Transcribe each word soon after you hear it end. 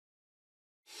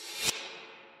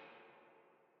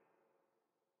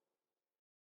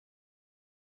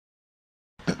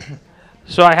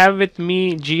So I have with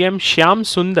me GM Shyam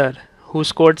Sundar, who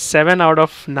scored 7 out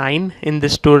of 9 in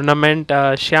this tournament.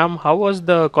 Shyam, how was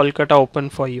the Kolkata Open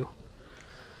for you?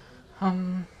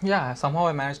 Yeah, somehow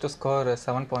I managed to score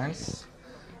 7 points.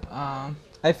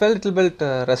 I felt a little bit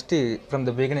rusty from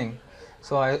the beginning.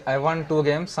 So I won 2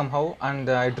 games somehow and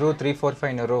I drew 3, 4, 5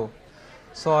 in a row.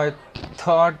 So I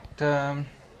thought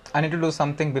I need to do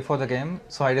something before the game.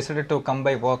 So I decided to come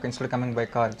by walk instead of coming by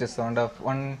car, just around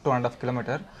 1 to 1.5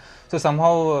 kilometer. So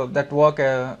somehow that walk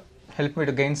helped me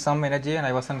to gain some energy and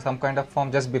I was in some kind of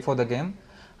form just before the game.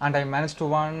 And I managed to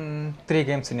win 3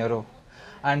 games in a row.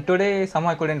 And today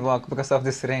somehow I couldn't walk because of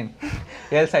this rain.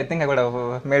 Else I think I would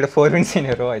have made 4 wins in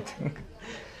a row, I think.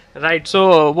 Right.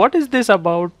 So what is this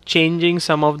about changing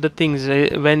some of the things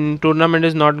when tournament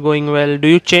is not going well? Do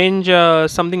you change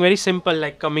something very simple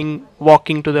like coming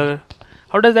walking to the?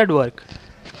 How does that work?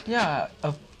 Yeah,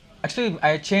 actually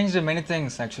I changed many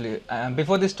things actually.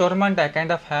 Before this tournament I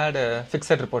kind of had a fixed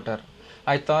reporter.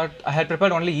 I thought I had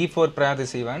prepared only E4 prior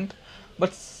this event,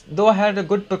 but though I had a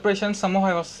good preparation, somehow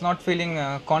I was not feeling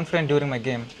confident during my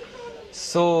game.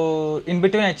 So in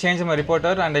between I changed my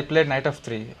reporter and I played knight of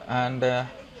 3 and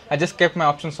I just kept my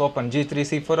options open, G3,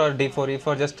 C4 or D4,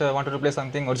 E4, just wanted to play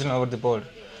something original over the board.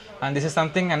 And this is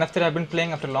something NF3 I've been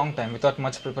playing after a long time without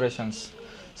much preparations.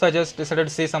 So I just decided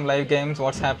to see some live games,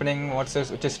 what's happening, which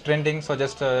is trending. So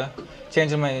just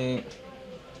changed my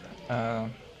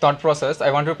thought process.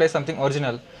 I want to play something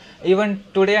original. Even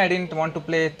today, I didn't want to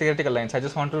play theoretical lines. I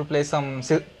just wanted to play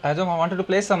I just wanted to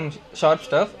play some sharp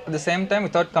stuff at the same time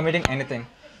without committing anything.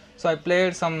 So I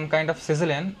played some kind of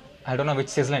Sicilian. I don't know which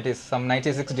Sicilian it is. Some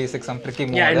 96 d6, some tricky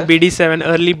move. Yeah, and BD7,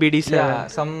 early BD7. Yeah,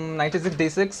 some 96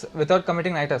 d6 without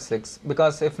committing knight f6,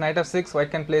 because if knight f6, white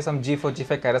can play some g4,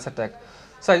 g5 careless attack.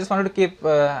 So I just wanted to keep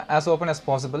as open as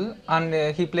possible,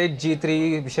 and he played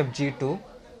g3, bishop g2,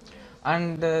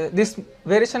 and this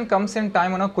variation comes in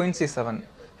time on a queen c7.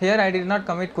 Here I did not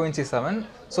commit queen c7,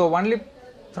 so only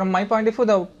from my point of view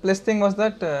the plus thing was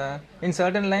that in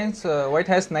certain lines white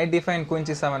has knight d5 and queen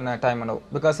c7 time now,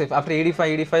 because if after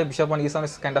e5 bishop on e7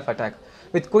 is kind of attack.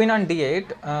 With queen on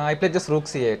d8 I played just rook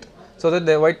c8, so that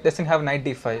the white doesn't have knight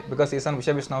d5 because e7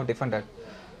 bishop is now defended.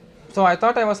 So I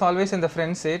thought I was always in the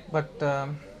front seat, but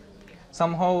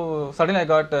somehow suddenly I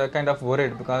got kind of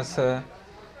worried because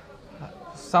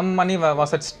some money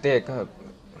was at stake,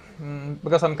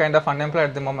 because I'm kind of unemployed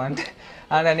at the moment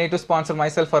and I need to sponsor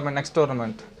myself for my next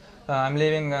tournament. I'm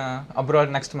leaving abroad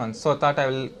next month, so I thought I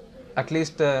will at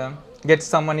least get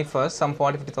some money first, some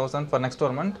 40,000-50,000 for next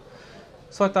tournament.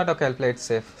 So I thought, okay, I'll play it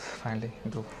safe. Finally,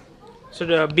 do.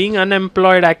 So being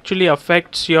unemployed actually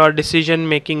affects your decision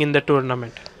making in the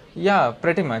tournament. Yeah,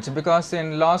 pretty much, because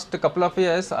in last couple of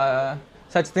years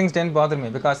such things didn't bother me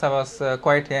because I was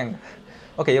quite young.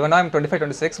 Okay, even now I'm 25,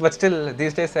 26, but still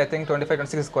these days I think 25,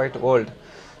 26 is quite old.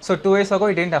 So 2 years ago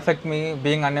it didn't affect me,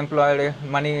 being unemployed,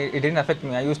 money, it didn't affect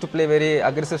me. I used to play very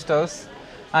aggressive stuffs,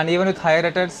 and even with higher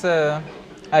rated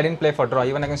I didn't play for draw.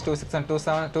 Even against 2-6 and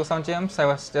 2-7 GMs I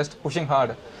was just pushing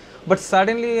hard. But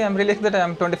suddenly I'm realizing that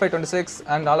I'm 25, 26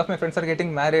 and all of my friends are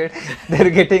getting married, they're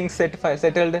getting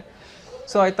settled.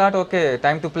 So I thought, okay,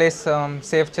 time to play some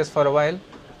safe chess for a while,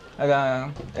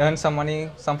 earn some money,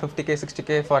 some 50k,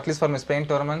 60k for at least for my Spain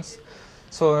tournaments.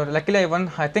 So luckily I won.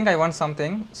 I think I won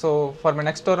something. So for my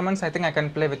next tournaments, I think I can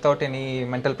play without any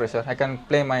mental pressure. I can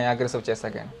play my aggressive chess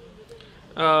again.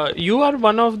 You are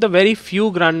one of the very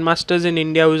few grandmasters in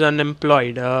India who's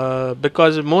unemployed,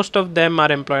 because most of them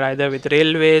are employed either with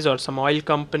railways or some oil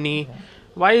company. Yeah.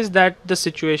 Why is that the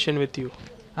situation with you?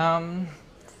 Um,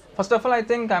 First of all, I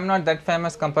think I'm not that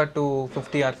famous compared to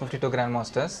 50 or 52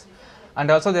 grandmasters. And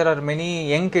also there are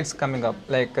many young kids coming up.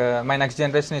 Like my next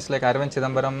generation is like Arvind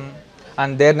Chidambaram,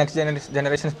 and their next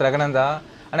generation is Pragananda,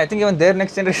 and I think even their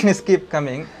next generation is keep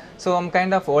coming. So I'm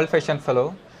kind of old-fashioned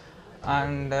fellow,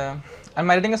 and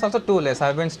my rating is also too less.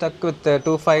 I've been stuck with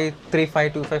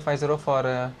 2535, 2550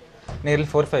 for nearly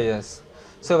 4-5 years.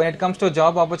 So when it comes to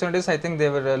job opportunities, I think they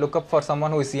will look up for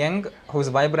someone who is young, who is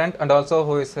vibrant, and also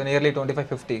who is nearly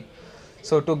 25-50.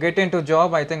 So to get into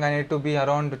job, I think I need to be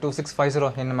around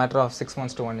 2650 in a matter of 6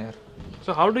 months to 1 year.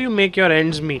 So how do you make your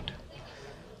ends meet?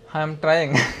 I'm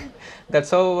trying.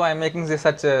 That's how I'm making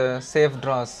such safe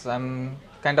draws. I'm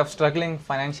kind of struggling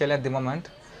financially at the moment.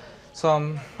 So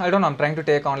I don't know, I'm trying to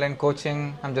take online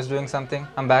coaching. I'm just doing something.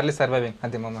 I'm barely surviving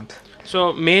at the moment.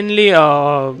 So mainly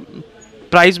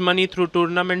prize money through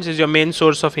tournaments is your main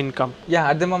source of income. Yeah,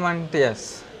 at the moment,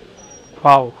 yes.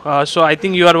 Wow. So I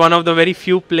think you are one of the very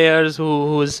few players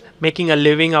who's making a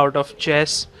living out of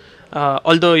chess,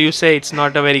 although you say it's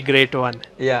not a very great one.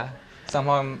 Yeah,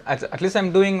 somehow at least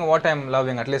I'm doing what I'm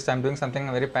loving. At least I'm doing something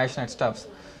very passionate stuff.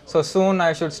 So soon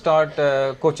I should start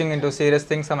coaching into serious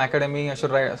things, some academy. I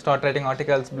should start writing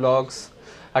articles, blogs.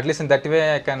 At least in that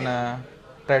way, I can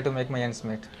try to make my ends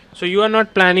meet. So you are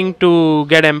not planning to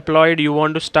get employed. You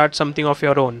want to start something of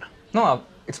your own. No,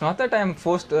 it's not that I'm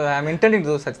forced. I'm intending to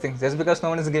do such things. Just because no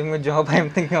one is giving me a job, I'm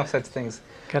thinking of such things.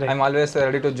 Correct. I'm always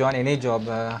ready to join any job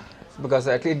because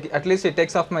at least it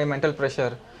takes off my mental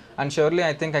pressure. And surely,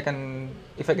 I think I can,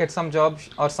 if I get some job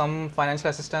or some financial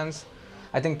assistance,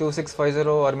 I think 2650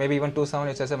 or maybe even 27,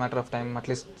 it's just a matter of time. At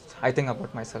least I think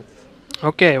about myself.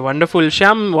 Okay, wonderful.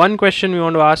 Shyam, one question we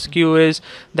want to ask you is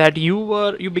that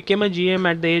you became a GM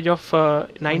at the age of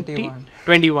 90, 21.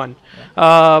 21.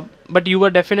 Yeah. But you were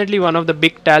definitely one of the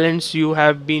big talents. You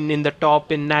have been in the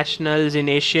top in nationals, in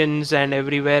Asians, and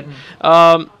everywhere.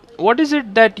 What is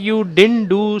it that you didn't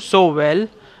do so well,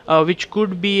 which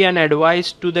could be an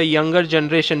advice to the younger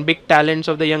generation, big talents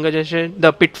of the younger generation,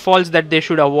 the pitfalls that they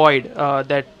should avoid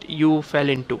that you fell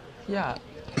into? Yeah,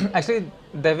 actually,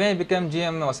 the way I became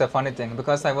GM was a funny thing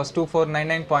because I was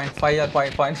 2499.5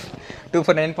 or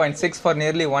 2499.6 for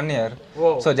nearly 1 year.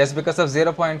 Whoa. So just because of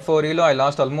 0.4 elo, I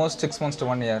lost almost 6 months to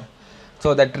 1 year.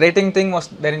 So that rating thing was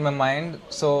there in my mind.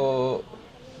 So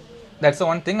that's the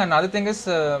one thing. Another thing is,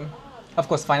 of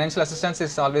course, financial assistance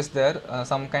is always there.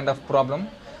 Some kind of problem.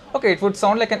 Okay, it would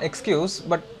sound like an excuse,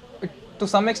 but to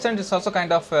some extent, it's also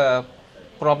kind of a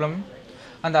problem.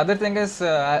 And the other thing is,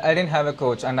 I didn't have a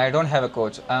coach, and I don't have a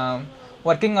coach.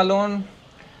 Working alone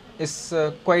is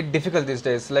quite difficult these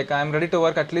days. Like I'm ready to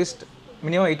work at least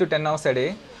minimum 8 to 10 hours a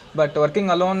day, but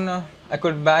working alone, I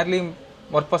could barely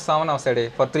work for 7 hours a day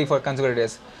for 3-4 consecutive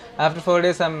days. After 4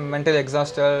 days, I'm mentally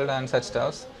exhausted and such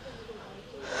stuff.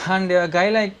 And a guy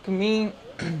like me,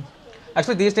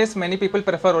 actually these days many people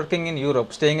prefer working in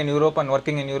Europe, staying in Europe and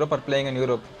working in Europe or playing in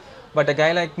Europe. But a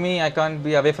guy like me, I can't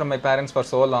be away from my parents for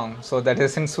so long, so that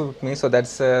doesn't suit me, so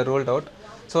that's ruled out.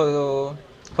 So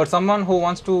for someone who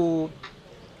wants to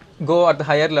go at the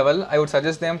higher level, I would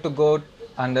suggest them to go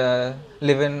and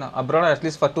live in abroad, or at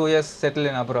least for 2 years settle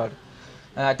in abroad.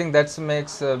 I think that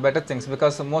makes better things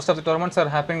because most of the tournaments are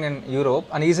happening in Europe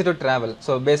and easy to travel.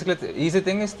 So basically, the easy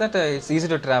thing is that it's easy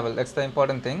to travel. That's the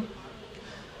important thing.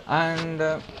 And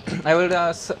I would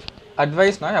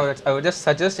advise now. I would just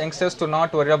suggest youngsters to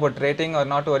not worry about rating or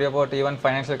not worry about even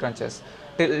financial crunches.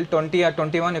 Till 20 or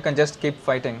 21, you can just keep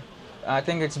fighting. I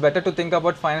think it's better to think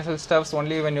about financial stuffs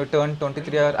only when you turn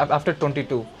 23 or after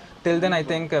 22. Till then, I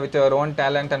think with your own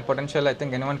talent and potential, I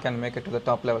think anyone can make it to the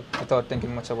top level without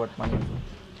thinking much about money.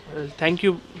 Well, thank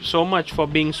you so much for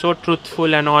being so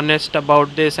truthful and honest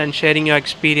about this and sharing your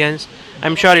experience.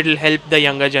 I'm sure it will help the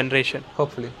younger generation.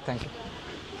 Hopefully, thank you.